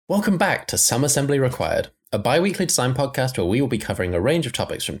Welcome back to Some Assembly Required, a bi-weekly design podcast where we will be covering a range of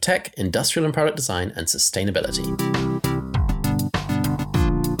topics from tech, industrial and product design, and sustainability.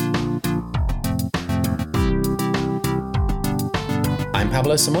 I'm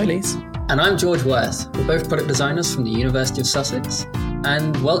Pablo Samoilis. And I'm George Worth. We're both product designers from the University of Sussex.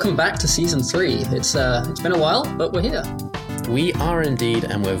 And welcome back to Season 3. It's been a while, but we're here. We are indeed,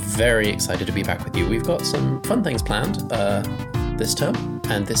 and we're very excited to be back with you. We've got some fun things planned this term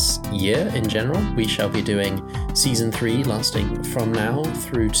and this year in general. We shall be doing Season 3 lasting from now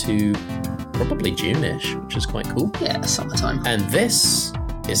through to probably June-ish, which is quite cool. Yeah, summertime. And this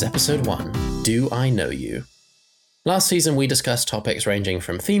is Episode 1, Do I Know You? Last season, we discussed topics ranging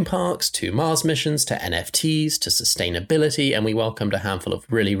from theme parks to Mars missions to NFTs to sustainability, and we welcomed a handful of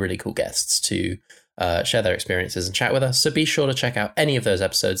really, really cool guests to share their experiences and chat with us. So be sure to check out any of those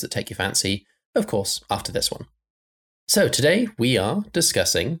episodes that take your fancy, of course, after this one. So today we are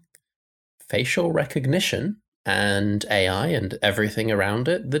discussing facial recognition and AI and everything around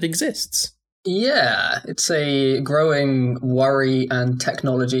it that exists. Yeah, it's a growing worry and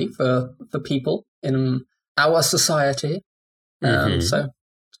technology for people in our society. So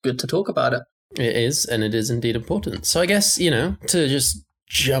it's good to talk about it. It is, and it is indeed important. So I guess, to just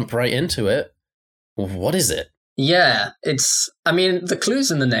jump right into it, what is it? Yeah, the clue's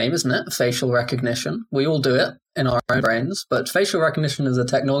in the name, isn't it? Facial recognition. We all do it in our own brains, but facial recognition as a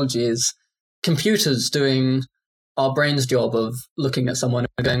technology is computers doing our brain's job of looking at someone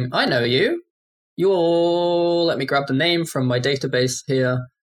and going, I know you. Let me grab the name from my database here.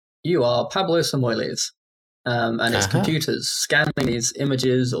 You are Pablo Samoilis. And it's computers scanning these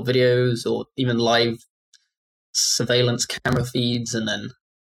images or videos or even live surveillance camera feeds, and then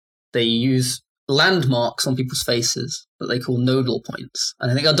they use landmarks on people's faces that they call nodal points. And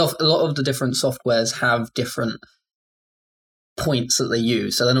I think a lot of the different softwares have different points that they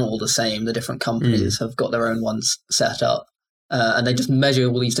use, so they're not all the same. The different companies have got their own ones set up, and they just measure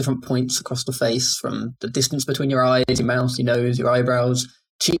all these different points across the face, from the distance between your eyes, your mouth, your nose, your eyebrows,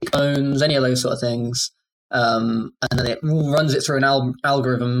 cheekbones, any of those sort of things. And then it runs it through an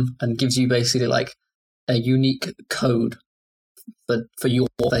algorithm and gives you basically like a unique code for your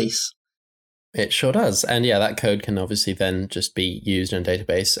face. It sure does. And yeah, that code can obviously then just be used in a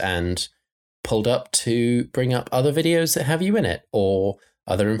database and pulled up to bring up other videos that have you in it or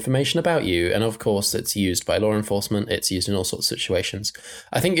other information about you. And of course, it's used by law enforcement. It's used in all sorts of situations.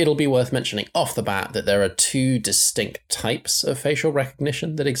 I think it'll be worth mentioning off the bat that there are two distinct types of facial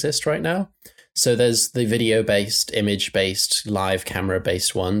recognition that exist right now. So there's the video-based, image-based, live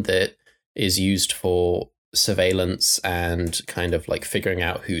camera-based one that is used for surveillance and kind of like figuring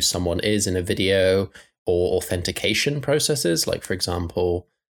out who someone is in a video, or authentication processes, like, for example,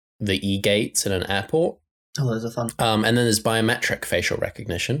 the e-gates in an airport. Oh, those are fun. And then there's biometric facial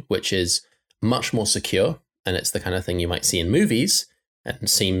recognition, which is much more secure, and it's the kind of thing you might see in movies and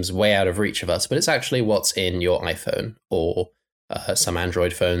seems way out of reach of us, but it's actually what's in your iPhone or some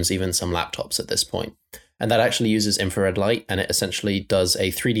Android phones, even some laptops at this point. And that actually uses infrared light, and it essentially does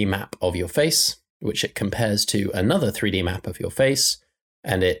a 3D map of your face, which it compares to another 3D map of your face,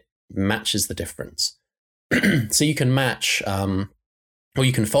 and it matches the difference. So you can match, or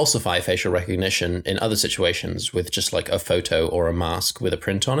you can falsify facial recognition in other situations with just like a photo or a mask with a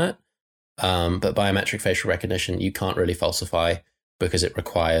print on it. But biometric facial recognition, you can't really falsify because it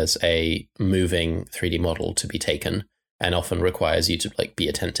requires a moving 3D model to be taken, and often requires you to like be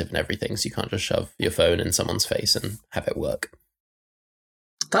attentive and everything. So you can't just shove your phone in someone's face and have it work.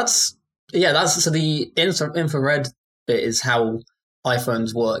 So the infrared bit is how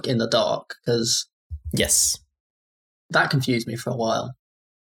iPhones work in the dark, because yes, that confused me for a while.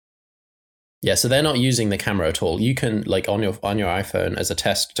 Yeah, so they're not using the camera at all. You can, like, on your iPhone, as a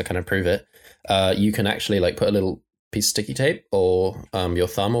test to kind of prove it, you can actually like put a little piece of sticky tape or your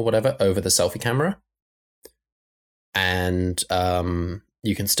thumb or whatever over the selfie camera, and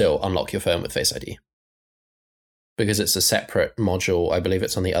you can still unlock your phone with Face ID. Because it's a separate module. I believe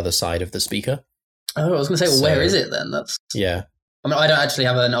it's on the other side of the speaker. Oh, I was going to say, where is it then? Yeah. I mean, I don't actually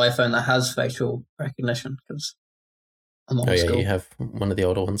have an iPhone that has facial recognition because I'm old school. You have one of the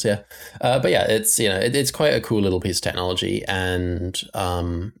older ones, yeah. But yeah, it's it's quite a cool little piece of technology, and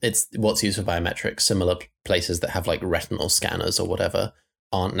it's what's used for biometrics. Similar places that have like retinal scanners or whatever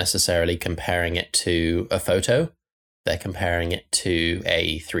aren't necessarily comparing it to a photo. They're comparing it to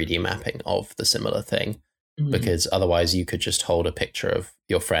a 3D mapping of the similar thing. Because otherwise you could just hold a picture of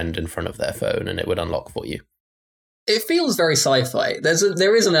your friend in front of their phone and it would unlock for you. It feels very sci-fi.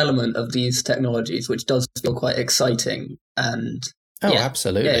 There is an element of these technologies which does feel quite exciting and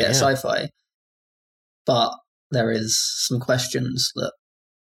absolutely, sci-fi. But there is some questions that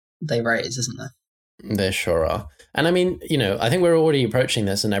they raise, isn't there? There sure are. And I mean, I think we're already approaching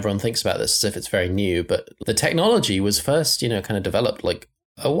this and everyone thinks about this as if it's very new, but the technology was first, kind of developed like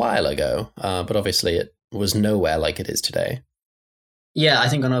a while ago, but obviously it was nowhere like it is today. Yeah, I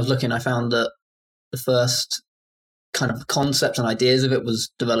think when I was looking, I found that the first kind of concepts and ideas of it was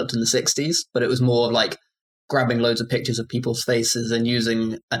developed in the 60s, but it was more like grabbing loads of pictures of people's faces and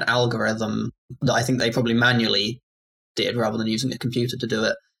using an algorithm that I think they probably manually did rather than using a computer to do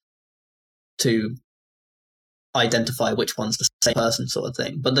it, to identify which one's the same person, sort of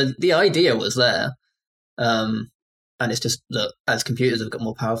thing. But the idea was there. And it's just that as computers have got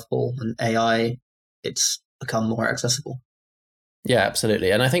more powerful and AI, it's become more accessible. Yeah,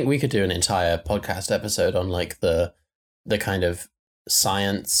 absolutely. And I think we could do an entire podcast episode on like the kind of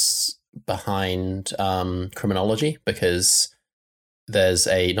science behind criminology, because there's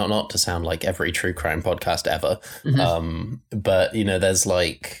not to sound like every true crime podcast ever, but there's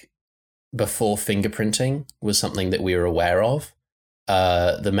like, before fingerprinting was something that we were aware of,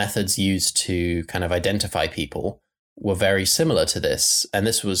 the methods used to kind of identify people were very similar to this. And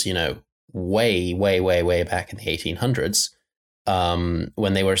this was, way, way, way, way back in the 1800s,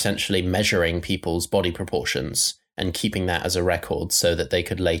 when they were essentially measuring people's body proportions and keeping that as a record so that they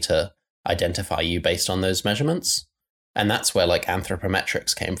could later identify you based on those measurements. And that's where like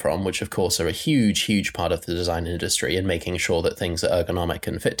anthropometrics came from, which of course are a huge, huge part of the design industry and making sure that things are ergonomic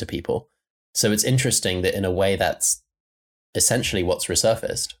and fit to people. So it's interesting that in a way that's essentially what's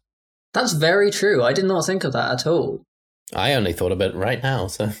resurfaced. That's very true. I did not think of that at all. I only thought of it right now.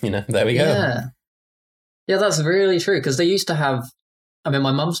 So, there we go. Yeah, that's really true. Because they used to have, my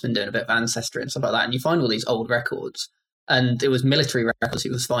mum's been doing a bit of ancestry and stuff like that. And you find all these old records. And it was military records he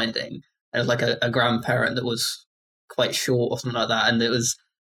was finding. And it was like a grandparent that was quite short or something like that. And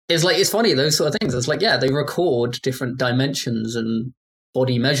it's funny, those sort of things. It's like, yeah, they record different dimensions and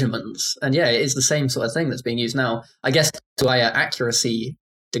body measurements. And yeah, it is the same sort of thing that's being used now. I guess to a higher accuracy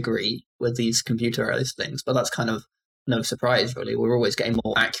degree with these computerized things, but that's kind of no surprise, really. We're always getting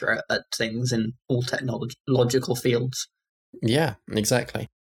more accurate at things in all technological fields. Yeah, exactly.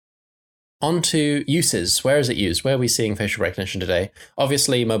 On to uses. Where is it used? Where are we seeing facial recognition today?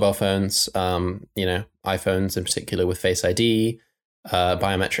 Obviously, mobile phones, iPhones in particular with Face ID,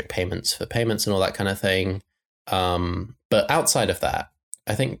 biometric payments for payments and all that kind of thing. But outside of that,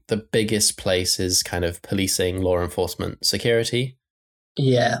 I think the biggest place is kind of policing, law enforcement, security.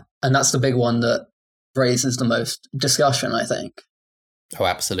 Yeah, and that's the big one that raises the most discussion, I think. Oh,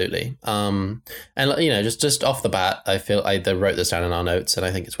 absolutely. And just off the bat, I feel I wrote this down in our notes, and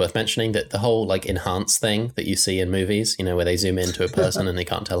I think it's worth mentioning that the whole like enhance thing that you see in movies, where they zoom into a person and they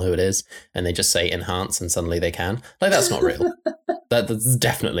can't tell who it is, and they just say enhance and suddenly they can. Like, that's not real. That's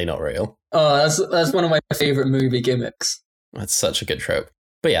definitely not real. Oh, that's one of my favorite movie gimmicks. That's such a good trope.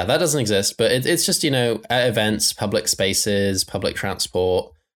 But yeah, that doesn't exist. But it's just, at events, public spaces, public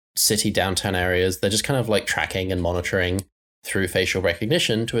transport, city downtown areas, they're just kind of like tracking and monitoring through facial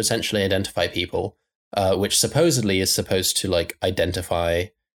recognition to essentially identify people, which supposedly is supposed to like identify,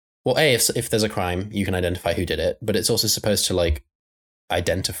 well, if there's a crime, you can identify who did it, but it's also supposed to like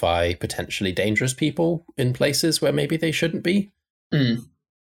identify potentially dangerous people in places where maybe they shouldn't be.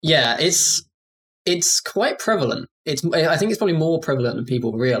 Yeah, it's quite prevalent. I think it's probably more prevalent than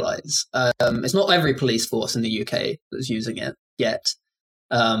people realize. It's not every police force in the UK that's using it yet,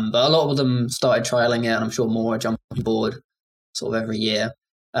 but a lot of them started trialing it, and I'm sure more are jumping board sort of every year.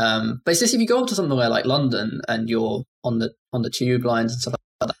 But it's just, if you go up to somewhere like London and you're on the tube lines and stuff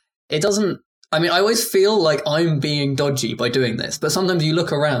like that, it doesn't. I always feel like I'm being dodgy by doing this, but sometimes you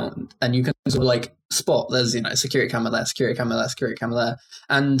look around and you can sort of like spot there's security camera there, security camera there, security camera there,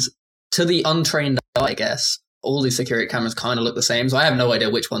 and to the untrained eye, I guess, all these security cameras kind of look the same. So I have no idea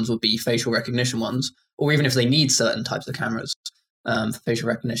which ones would be facial recognition ones, or even if they need certain types of cameras for facial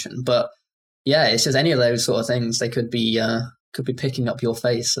recognition. But yeah, it's just any of those sort of things. They could be picking up your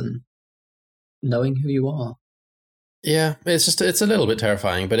face and knowing who you are. Yeah, it's a little bit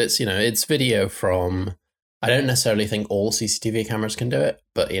terrifying, but it's, it's video from, I don't necessarily think all CCTV cameras can do it,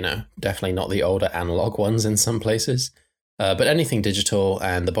 but, definitely not the older analog ones in some places. But anything digital,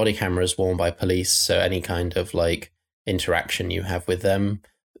 and the body camera is worn by police, so any kind of like interaction you have with them,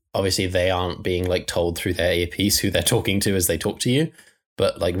 obviously they aren't being like told through their earpiece who they're talking to as they talk to you,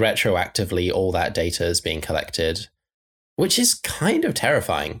 but like retroactively all that data is being collected, which is kind of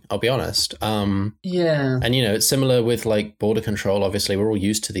terrifying, I'll be honest. Yeah. And, it's similar with like border control. Obviously, we're all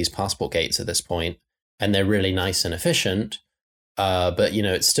used to these passport gates at this point, and they're really nice and efficient. But,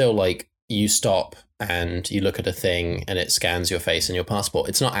 it's still like you stop and you look at a thing and it scans your face and your passport.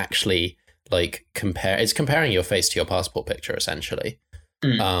 It's not actually like it's comparing your face to your passport picture, essentially.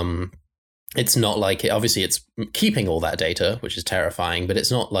 It's not like obviously it's keeping all that data, which is terrifying, but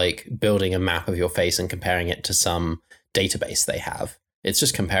it's not like building a map of your face and comparing it to some database they have. It's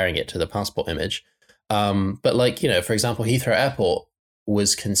just comparing it to the passport image. But like, for example, Heathrow Airport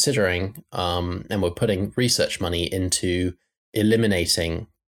was considering and were putting research money into eliminating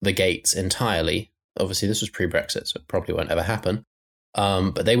the gates entirely. Obviously, this was pre-Brexit, so it probably won't ever happen.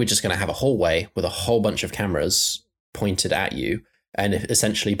 But they were just going to have a hallway with a whole bunch of cameras pointed at you. And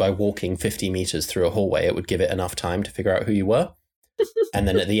essentially by walking 50 meters through a hallway, it would give it enough time to figure out who you were. And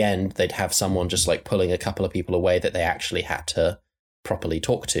then at the end, they'd have someone just like pulling a couple of people away that they actually had to properly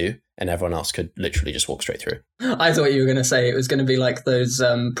talk to, and everyone else could literally just walk straight through. I thought you were going to say it was going to be like those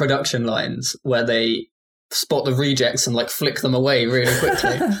production lines where they spot the rejects and like flick them away really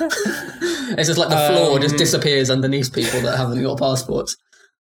quickly. It's just like the floor just disappears underneath people that haven't got passports.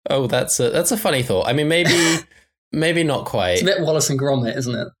 Oh, that's a funny thought. I mean, maybe not quite. It's a bit Wallace and Gromit,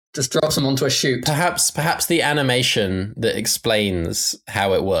 isn't it? Just drops them onto a chute. Perhaps the animation that explains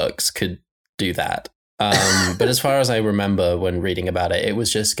how it works could do that. But as far as I remember when reading about it, it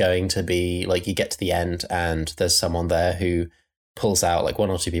was just going to be like you get to the end and there's someone there who pulls out like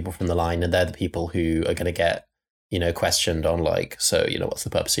one or two people from the line, and they're the people who are going to get, questioned on like, so, what's the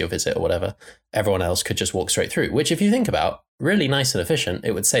purpose of your visit or whatever. Everyone else could just walk straight through, which if you think about, really nice and efficient.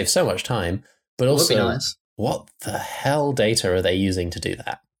 It would save so much time, but also nice. What the hell data are they using to do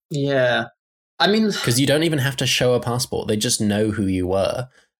that? Yeah. I mean, because you don't even have to show a passport. They just know who you were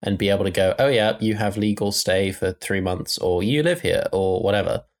and be able to go, oh yeah, you have legal stay for 3 months, or you live here, or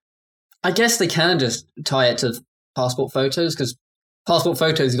whatever. I guess they can just tie it to passport photos, because passport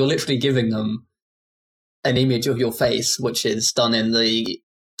photos, you're literally giving them an image of your face, which is done in the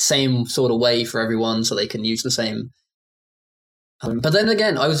same sort of way for everyone, so they can use the same. But then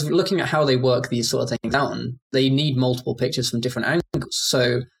again, I was looking at how they work these sort of things out, and they need multiple pictures from different angles.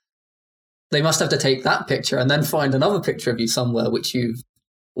 So they must have to take that picture and then find another picture of you somewhere, which you've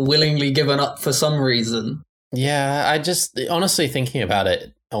willingly given up for some reason. Yeah, I just honestly thinking about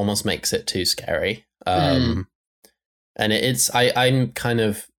it almost makes it too scary. And I'm kind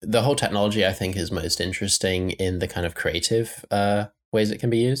of, the whole technology I think is most interesting in the kind of creative ways it can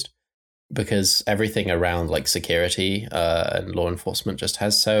be used, because everything around like security and law enforcement just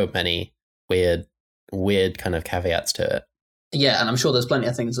has so many weird kind of caveats to it. Yeah, and I'm sure there's plenty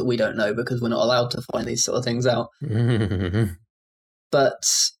of things that we don't know because we're not allowed to find these sort of things out. But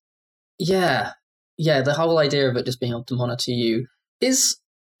yeah, the whole idea of it just being able to monitor you is,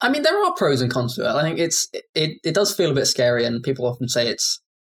 I mean, there are pros and cons to it. I think it does feel a bit scary, and people often say it's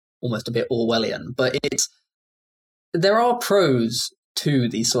almost a bit Orwellian, but there are pros to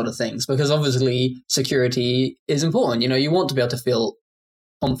these sort of things, because obviously security is important. You want to be able to feel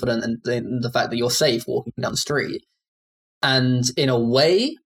confident in the fact that you're safe walking down the street. And in a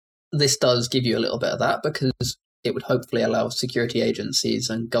way, this does give you a little bit of that, because it would hopefully allow security agencies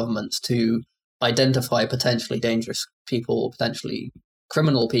and governments to identify potentially dangerous people, potentially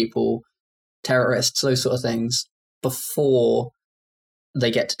criminal people, terrorists, those sort of things, before they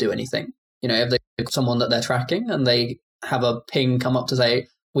get to do anything. If they've got someone that they're tracking and they have a ping come up to say,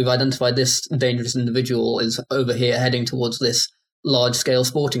 we've identified this dangerous individual is over here heading towards this large-scale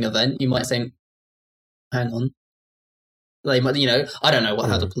sporting event, you might think, hang on. They might, I don't know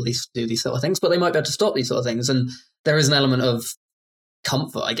how the police do these sort of things, but they might be able to stop these sort of things. And there is an element of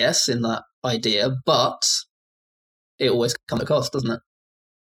comfort, I guess, in that idea, but it always comes at a cost, doesn't it?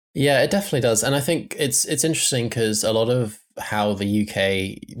 Yeah, it definitely does. And I think it's interesting because a lot of how the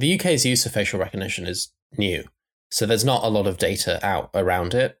UK's use of facial recognition is new. So there's not a lot of data out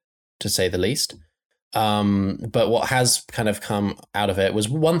around it, to say the least. But what has kind of come out of it was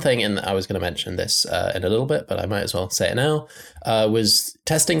one thing, and I was going to mention this in a little bit, but I might as well say it now, was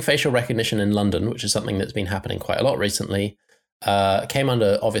testing facial recognition in London, which is something that's been happening quite a lot recently. Came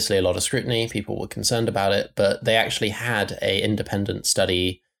under obviously a lot of scrutiny. People were concerned about it, but they actually had an independent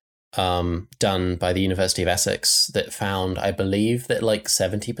study done by the University of Essex that found, I believe, that like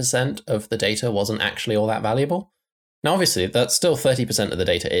 70% of the data wasn't actually all that valuable. Now, obviously, that's still 30% of the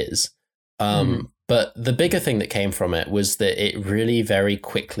data is. But the bigger thing that came from it was that it really very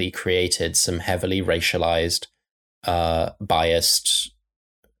quickly created some heavily racialized, biased,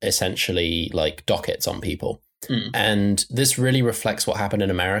 essentially like dockets on people. And this really reflects what happened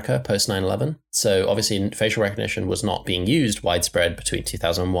in America post 9/11. So obviously facial recognition was not being used widespread between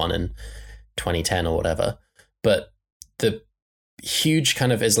 2001 and 2010 or whatever. But the huge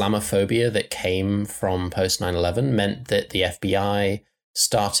kind of Islamophobia that came from post 9/11 meant that the FBI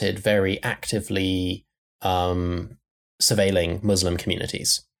started very actively surveilling Muslim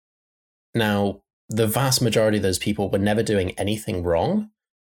communities. Now, the vast majority of those people were never doing anything wrong,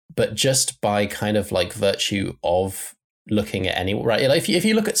 but just by kind of like virtue of looking at any, right? Like if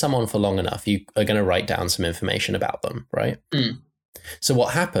you look at someone for long enough, you are going to write down some information about them, right? So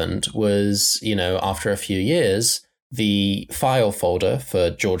what happened was, after a few years, the file folder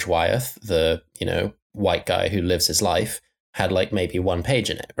for George Wyeth, the, white guy who lives his life, had like maybe one page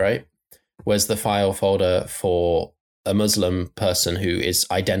in it, right? Whereas the file folder for a Muslim person who is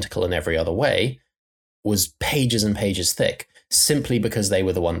identical in every other way was pages and pages thick, simply because they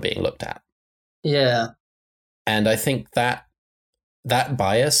were the one being looked at. Yeah. And I think that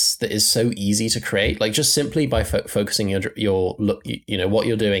bias that is so easy to create, like just simply by focusing your look, what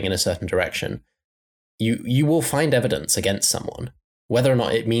you're doing in a certain direction, you will find evidence against someone. Whether or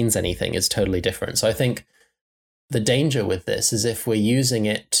not it means anything is totally different. So I think the danger with this is if we're using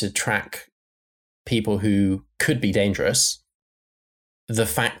it to track people who could be dangerous, the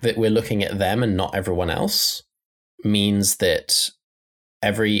fact that we're looking at them and not everyone else means that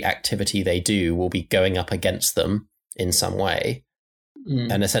every activity they do will be going up against them in some way.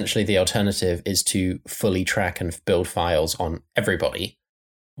 And essentially the alternative is to fully track and build files on everybody,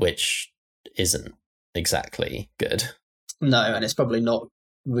 which isn't exactly good. No, and it's probably not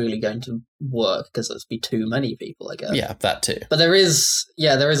really going to work because there's be too many people, I guess. Yeah, that too. But there is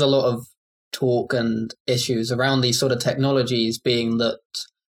a lot of talk and issues around these sort of technologies, being that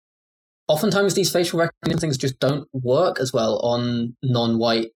oftentimes these facial recognition things just don't work as well on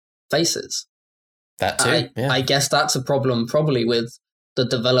non-white faces. That too, I guess that's a problem probably with the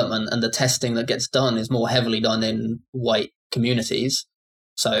development, and the testing that gets done is more heavily done in white communities.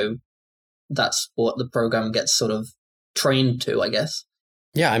 So that's what the program gets sort of trained to, I guess.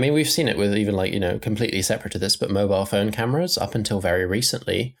 Yeah, I mean, we've seen it with even like, completely separate to this, but mobile phone cameras up until very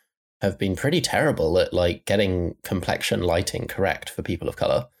recently have been pretty terrible at like getting complexion lighting correct for people of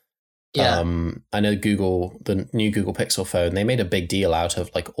color. Yeah. I know the new Google Pixel phone, they made a big deal out of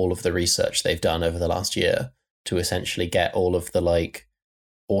like all of the research they've done over the last year to essentially get all of the like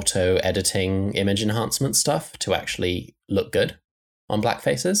auto editing image enhancement stuff to actually look good on black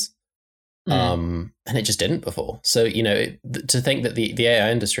faces. And it just didn't before. So, to think that the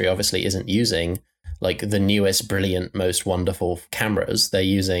AI industry obviously isn't using like the newest, brilliant, most wonderful cameras. They're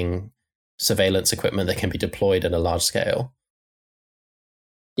using surveillance equipment that can be deployed at a large scale.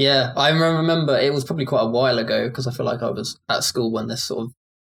 Yeah, I remember it was probably quite a while ago, because I feel like I was at school when this sort of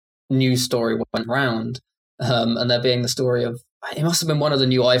news story went round, and there being the story of, it must have been one of the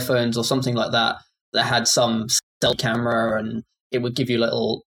new iPhones or something like that had some stealth camera, and it would give you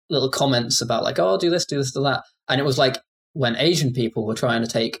little comments about like, oh, do this, do that. And it was like when Asian people were trying to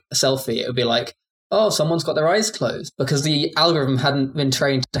take a selfie, it would be like, oh, someone's got their eyes closed, because the algorithm hadn't been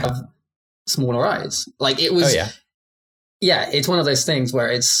trained to have smaller eyes. Like it was, yeah, it's one of those things where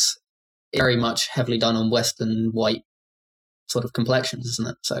it's very much heavily done on Western white sort of complexions, isn't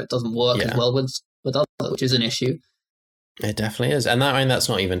it? So it doesn't work as well with others, which is an issue. It definitely is. And that's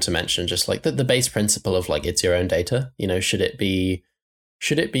not even to mention just like the base principle of like, it's your own data. Should it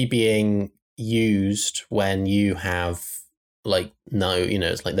be being used when you have like, no,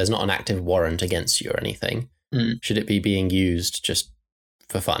 it's like there's not an active warrant against you or anything. Should it be being used just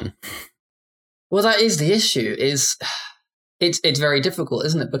for fun? Well, that is the issue. It's very difficult,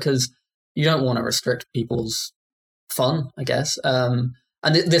 isn't it? Because you don't want to restrict people's fun, I guess. And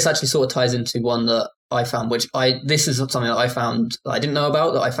this actually sort of ties into one that I found, this is something that I found that I didn't know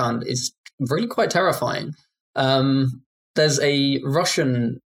about, that I found is really quite terrifying. There's a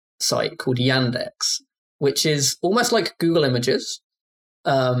Russian site called Yandex, which is almost like Google Images,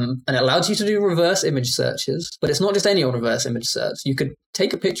 and it allows you to do reverse image searches, but it's not just any reverse image search. You could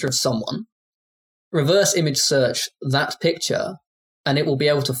take a picture of someone, reverse image search that picture, and it will be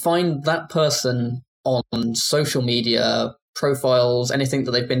able to find that person on social media, profiles, anything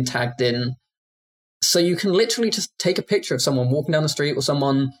that they've been tagged in. So you can literally just take a picture of someone walking down the street or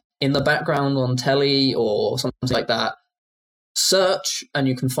someone in the background on telly or something like that, search, and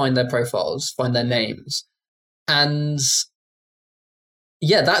you can find their profiles, find their names. And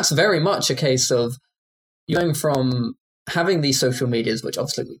yeah, that's very much a case of you going from having these social medias, which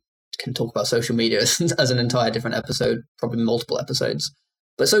obviously we can talk about social media as an entire different episode, probably multiple episodes.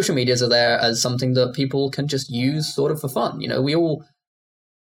 But social medias are there as something that people can just use sort of for fun. We all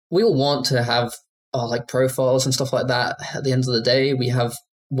want to have our like profiles and stuff like that. At the end of the day, we have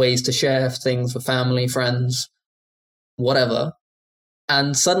ways to share things with family, friends, whatever.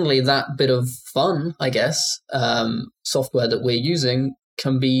 And suddenly that bit of fun, I guess, software that we're using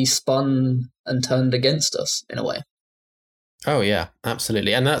can be spun and turned against us in a way. Oh yeah,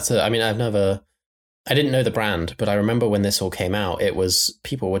 absolutely. And that's I I didn't know the brand, but I remember when this all came out,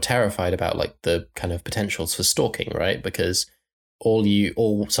 people were terrified about like the kind of potentials for stalking, right? Because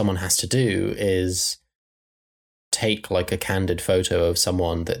all someone has to do is take like a candid photo of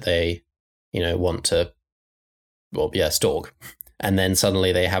someone that they, want to, stalk. And then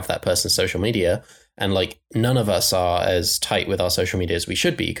suddenly they have that person's social media. And like none of us are as tight with our social media as we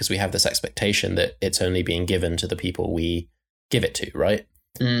should be, because we have this expectation that it's only being given to the people we give it to, right?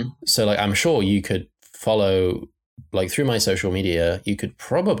 So like I'm sure you could follow, like through my social media, you could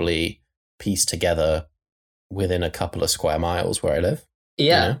probably piece together within a couple of square miles where I live.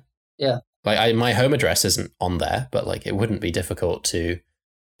 Yeah. Yeah. Like my home address isn't on there, but like it wouldn't be difficult to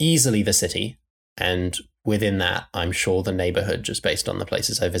easily the city. And within that, I'm sure the neighborhood, just based on the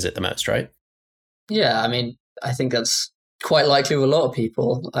places I visit the most, right? Yeah. I mean, I think that's quite likely with a lot of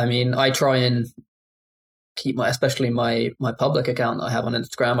people. I mean, I try and keep especially my public account that I have on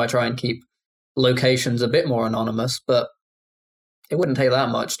Instagram, I try and keep locations a bit more anonymous, but it wouldn't take that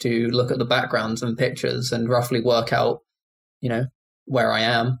much to look at the backgrounds and pictures and roughly work out, where I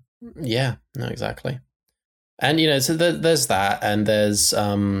am. Yeah, no, exactly. And, so there's that, and there's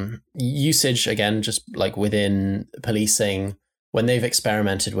usage, again, just like within policing, when they've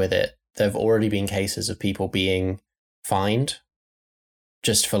experimented with it, there've already been cases of people being fined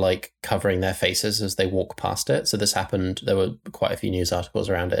just for like covering their faces as they walk past it. So this happened, there were quite a few news articles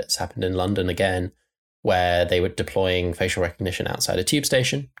around it. It's happened in London again, where they were deploying facial recognition outside a tube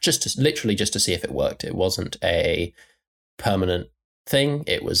station, literally just to see if it worked. It wasn't a permanent thing.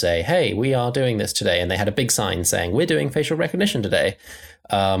 It was hey, we are doing this today. And they had a big sign saying, we're doing facial recognition today.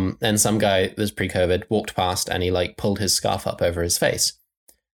 And some guy, this was pre-COVID, walked past and he like pulled his scarf up over his face.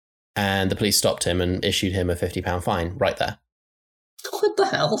 And the police stopped him and issued him a £50 fine right there. What the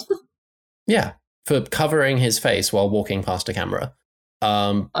hell? Yeah, for covering his face while walking past a camera.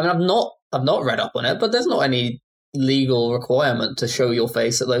 I mean, I've not read up on it, but there's not any legal requirement to show your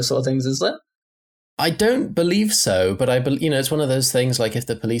face at those sort of things, is there? I don't believe so, but it's one of those things like if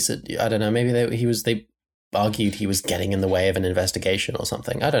the police had, I don't know, maybe they argued he was getting in the way of an investigation or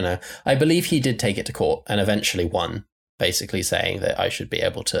something. I don't know. I believe he did take it to court and eventually won, basically saying that I should be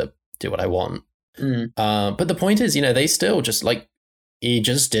able to do what I want. But the point is, they still just like, he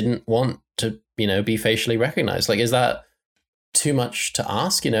just didn't want to, be facially recognized. Like, is that too much to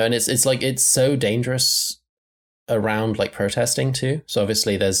ask? And it's like, it's so dangerous around like protesting too. So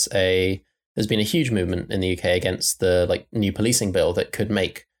obviously there's been a huge movement in the UK against the like new policing bill that could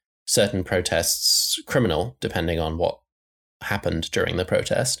make certain protests criminal, depending on what happened during the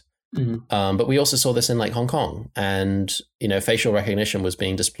protest. But we also saw this in like Hong Kong, and facial recognition was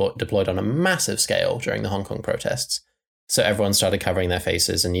being deployed on a massive scale during the Hong Kong protests. So everyone started covering their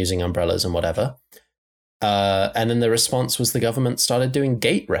faces and using umbrellas and whatever. And then the response was the government started doing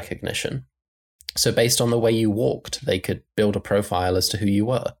gait recognition. So based on the way you walked, they could build a profile as to who you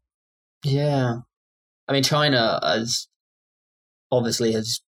were. Yeah. I mean, China has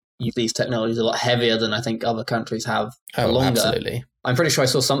used these technologies a lot heavier than I think other countries have for longer. Absolutely. I'm pretty sure I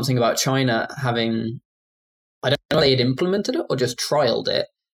saw something about China having, I don't know if they had implemented it or just trialed it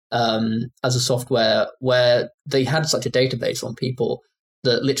as a software where they had such a database on people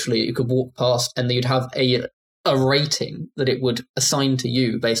that literally you could walk past and you'd have a rating that it would assign to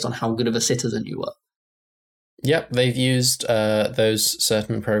you based on how good of a citizen you were. Yep, they've used those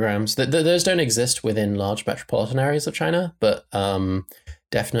certain programs. Those don't exist within large metropolitan areas of China, but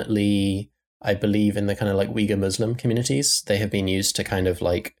definitely, I believe in the kind of like Uyghur Muslim communities, they have been used to kind of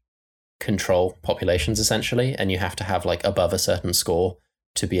like control populations essentially, and you have to have like above a certain score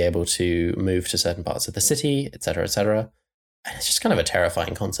to be able to move to certain parts of the city, et cetera, et cetera. And it's just kind of a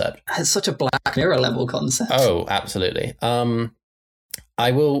terrifying concept. It's such a Black Mirror level concept. Oh, absolutely.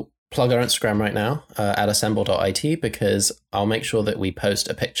 I will plug our Instagram right now at assemble.it, because I'll make sure that we post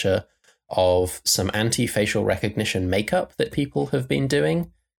a picture of some anti-facial recognition makeup that people have been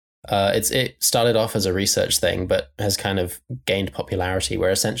doing. It started off as a research thing, but has kind of gained popularity,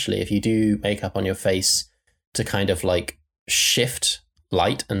 where essentially if you do makeup on your face to kind of like shift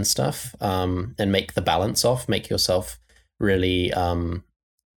light and stuff and make the balance off, make yourself really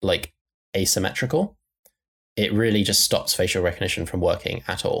like asymmetrical, it really just stops facial recognition from working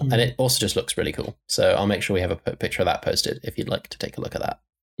at all. And it also just looks really cool. So I'll make sure we have a picture of that posted if you'd like to take a look at that.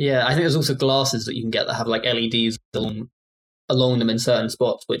 Yeah, I think there's also glasses that you can get that have like LEDs along them in certain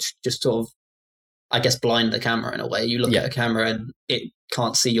spots, which just sort of, I guess, blind the camera in a way. You look at a camera and it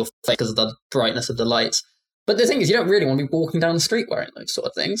can't see your face because of the brightness of the lights. But the thing is, you don't really want to be walking down the street wearing those sort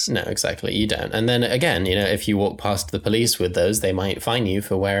of things. No, exactly. You don't. And then again, if you walk past the police with those, they might fine you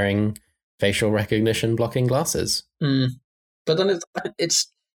for wearing facial recognition blocking glasses. But then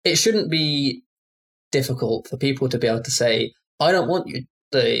it shouldn't be difficult for people to be able to say, I don't want you,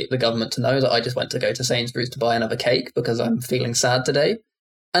 the government, to know that I just went to go to Sainsbury's to buy another cake because I'm feeling sad today.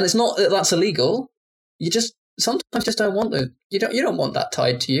 And it's not that that's illegal. You just sometimes just don't want you don't want that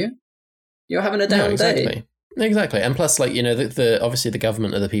tied to you. You're having a down day. Exactly. And plus, like, you know, the obviously the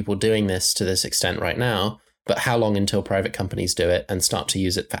government are the people doing this to this extent right now. But how long until private companies do it and start to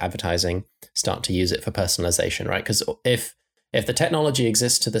use it for advertising, start to use it for personalization, right? Because if the technology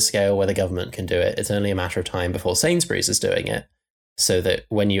exists to the scale where the government can do it, it's only a matter of time before Sainsbury's is doing it. So that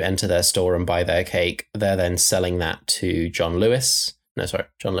when you enter their store and buy their cake, they're then selling that to John Lewis. No, sorry,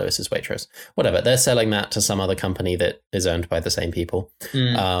 John Lewis is Waitrose. Whatever. They're selling that to some other company that is owned by the same people,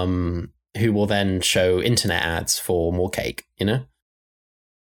 who will then show internet ads for more cake, you know?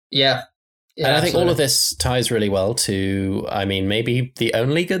 Yeah. And I think all of this ties really well to, I mean, maybe the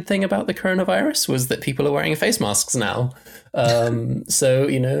only good thing about the coronavirus was that people are wearing face masks now. So,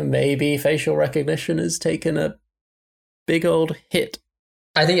 you know, maybe facial recognition has taken a big old hit.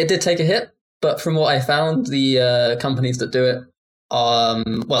 I think it did take a hit, but from what I found, the companies that do it,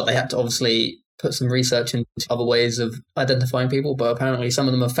 well, they had to obviously put some research into other ways of identifying people, but apparently some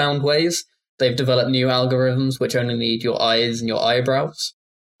of them have found ways. They've developed new algorithms which only need your eyes and your eyebrows.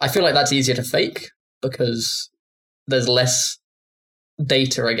 I feel like that's easier to fake because there's less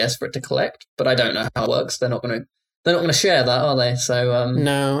data, I guess, for it to collect. But I don't know how it works. They're not going to share that, are they? So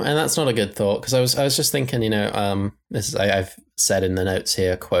no, and that's not a good thought because I was just thinking, you know, this is I've said in the notes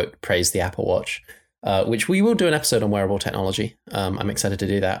here, quote, praise the Apple Watch, which we will do an episode on wearable technology. I'm excited to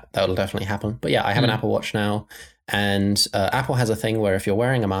do that. That will definitely happen. But yeah, I have an Apple Watch now, and Apple has a thing where if you're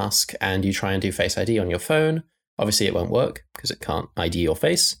wearing a mask and you try and do Face ID on your phone, obviously it won't work because it can't ID your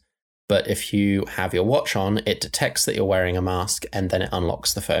face. But if you have your watch on, it detects that you're wearing a mask and then it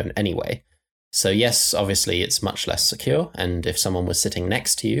unlocks the phone anyway. So yes, obviously it's much less secure. And if someone was sitting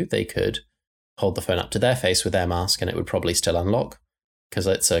next to you, they could hold the phone up to their face with their mask and it would probably still unlock because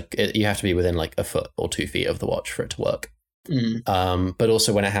you have to be within like a foot or 2 feet of the watch for it to work. But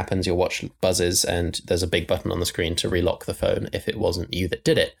also when it happens, your watch buzzes and there's a big button on the screen to relock the phone if it wasn't you that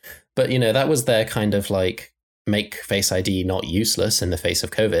did it. But, you know, that was their kind of like make Face ID not useless in the face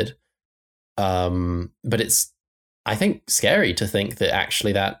of COVID. But it's, I think, scary to think that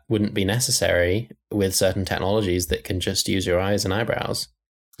actually that wouldn't be necessary with certain technologies that can just use your eyes and eyebrows.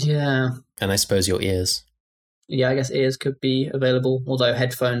 Yeah. And I suppose your ears. Yeah, I guess ears could be available, although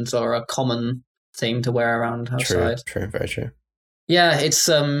headphones are a common thing to wear around outside. True, very true. Yeah, it's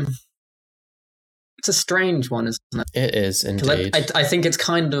a strange one, isn't it? It is indeed. I think it's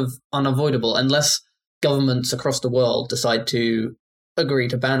kind of unavoidable unless governments across the world decide to agree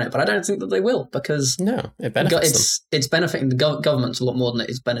to ban it, but I don't think that they will because it benefits them. It's benefiting the governments a lot more than it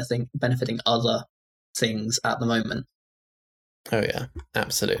is benefiting other things at the moment. Oh yeah,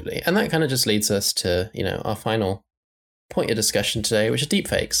 absolutely. And that kind of just leads us to, you know, our final point of discussion today, which is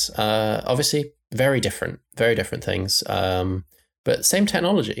deepfakes. Obviously, very different things, but same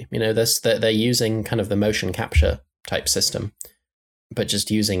technology. You know, they're using kind of the motion capture type system, but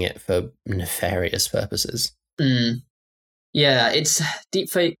just using it for nefarious purposes. Yeah, it's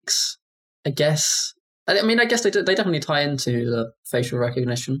deepfakes, I guess. I mean, I guess they definitely tie into the facial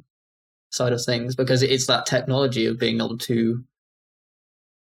recognition side of things because it's that technology of being able to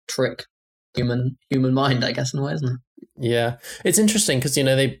trick human mind, I guess, in a way, isn't it? Yeah, it's interesting because, you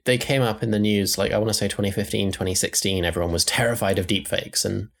know, they came up in the news, like I want to say 2015, 2016, everyone was terrified of deepfakes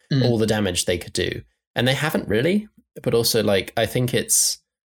and all the damage they could do. And they haven't really, but also like, I think it's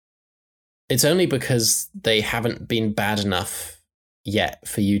only because they haven't been bad enough yet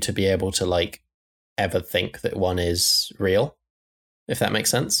for you to be able to like ever think that one is real, if that makes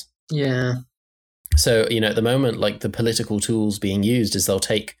sense. Yeah. So, you know, at the moment, like the political tools being used is they'll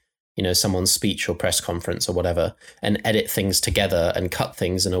take, you know, someone's speech or press conference or whatever and edit things together and cut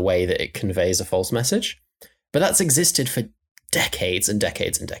things in a way that it conveys a false message. But that's existed for decades and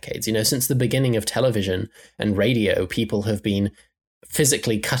decades and decades. You know, since the beginning of television and radio, people have been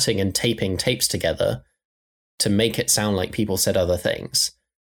physically cutting and taping tapes together to make it sound like people said other things.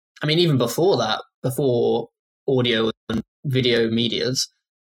 I mean, even before that, before audio and video medias,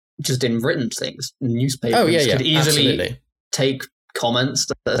 just in written things, newspapers could easily take comments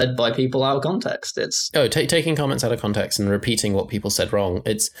that are said by people out of context. It's taking comments out of context and repeating what people said wrong.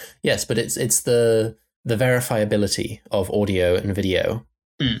 It's the verifiability of audio and video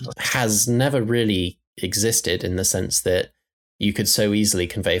has never really existed in the sense that you could so easily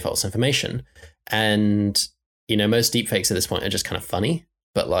convey false information. And, you know, most deepfakes at this point are just kind of funny.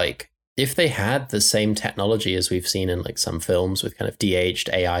 But like, if they had the same technology as we've seen in like some films with kind of de-aged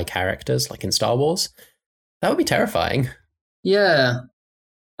AI characters, like in Star Wars, that would be terrifying. Yeah.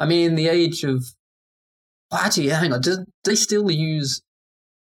 I mean, the age of Well, actually, hang on. Do they still use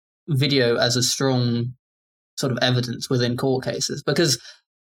video as a strong sort of evidence within court cases? Because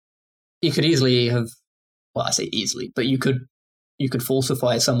you could easily have, well, I say easily, but you could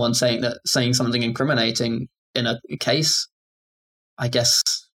falsify someone saying something incriminating in a case. I guess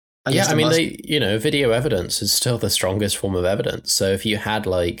I mean, video evidence is still the strongest form of evidence. So if you had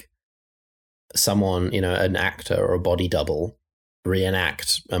like someone, an actor or a body double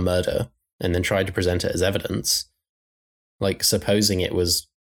reenact a murder and then tried to present it as evidence, like supposing it was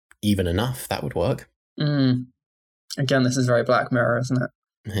even enough, that would work. Again, this is very Black Mirror, isn't it?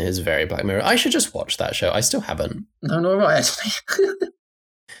 It is very Black Mirror. I should just watch that show. I still haven't. No, right, actually.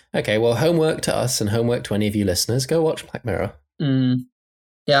 Okay, well, homework to us and homework to any of you listeners. Go watch Black Mirror.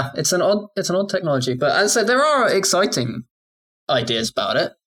 Yeah, it's an odd technology, but as I said, there are exciting ideas about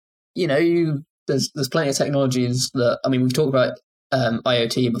it. There's plenty of technologies that, I mean, we've talked about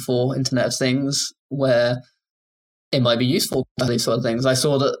IoT before, Internet of Things, where it might be useful for these sort of things. I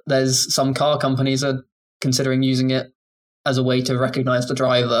saw that there's some car companies are considering using it as a way to recognize the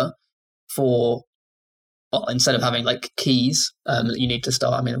driver for, well, instead of having like keys that you need to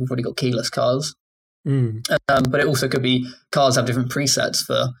start. I mean, we've already got keyless cars. But it also could be cars have different presets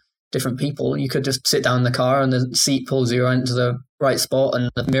for different people. You could just sit down in the car and the seat pulls you into the right spot and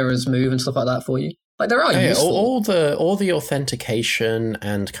the mirrors move and stuff like that for you. Like there are useful. all the authentication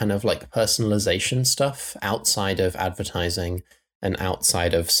and kind of like personalization stuff outside of advertising and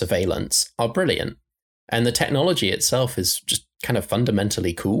outside of surveillance are brilliant. And the technology itself is just kind of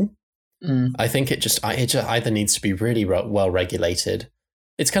fundamentally cool. I think it just either needs to be really well regulated.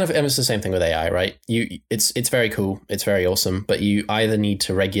 It's it's the same thing with AI, right? It's very cool, it's very awesome, but you either need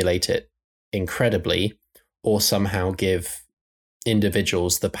to regulate it incredibly or somehow give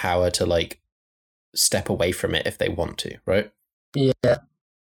individuals the power to like step away from it if they want to, right? Yeah.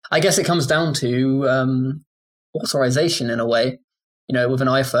 I guess it comes down to authorization in a way. With an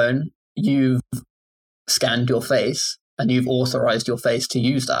iPhone, you've scanned your face and you've authorized your face to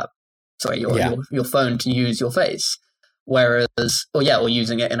use that. Sorry, your phone to use your face. Whereas, or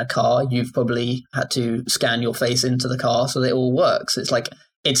using it in a car, you've probably had to scan your face into the car so that it all works. It's like,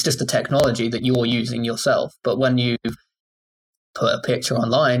 it's just a technology that you're using yourself. But when you've put a picture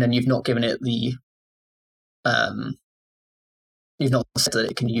online and you've not given it the, you've not said that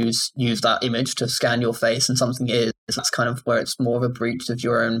it can use that image to scan your face and something is, that's kind of where it's more of a breach of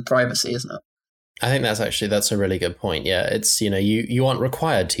your own privacy, isn't it? I think that's a really good point. Yeah, it's, you aren't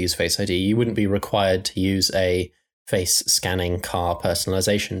required to use Face ID. You wouldn't be required to use a face scanning car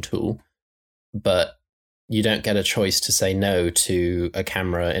personalization tool, but you don't get a choice to say no to a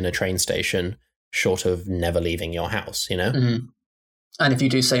camera in a train station short of never leaving your house, And if you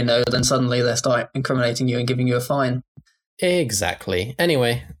do say no, then suddenly they start incriminating you and giving you a fine. Exactly.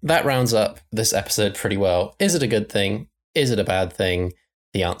 Anyway, that rounds up this episode pretty well. Is it a good thing? Is it a bad thing?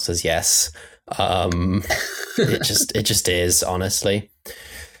 The answer is yes. It just is, honestly.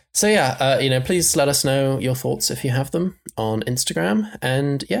 So yeah, please let us know your thoughts if you have them on Instagram.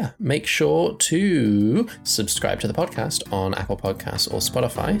 And yeah, make sure to subscribe to the podcast on Apple Podcasts or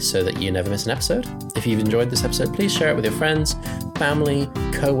Spotify so that you never miss an episode. If you've enjoyed this episode, please share it with your friends, family,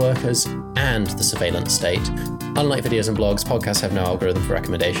 co-workers, and the surveillance state. Unlike videos and blogs, podcasts have no algorithm for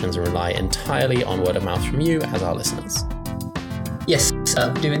recommendations and rely entirely on word of mouth from you as our listeners. Yes,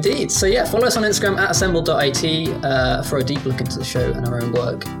 do indeed. So yeah, follow us on Instagram at assemble.it for a deep look into the show and our own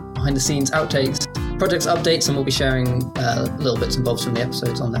work. Behind the scenes outtakes, projects updates, and we'll be sharing little bits and bobs from the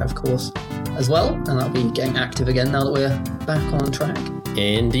episodes on there, of course, as well. And that'll be getting active again now that we're back on track.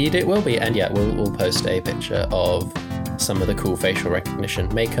 Indeed it will be. And yeah, we'll post a picture of some of the cool facial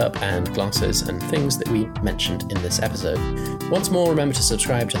recognition makeup and glasses and things that we mentioned in this episode. Once more, remember to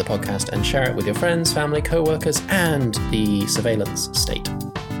subscribe to the podcast and share it with your friends, family, co-workers, and the surveillance state.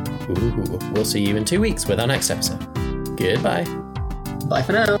 Ooh, we'll see you in 2 weeks with our next episode. Goodbye. Bye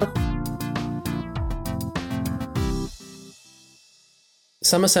for now.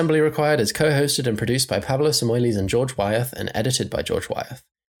 Some Assembly Required is co-hosted and produced by Pablo Samoilis and George Wyeth and edited by George Wyeth.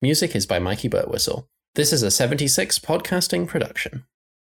 Music is by Mikey Birtwhistle. This is a 76 podcasting production.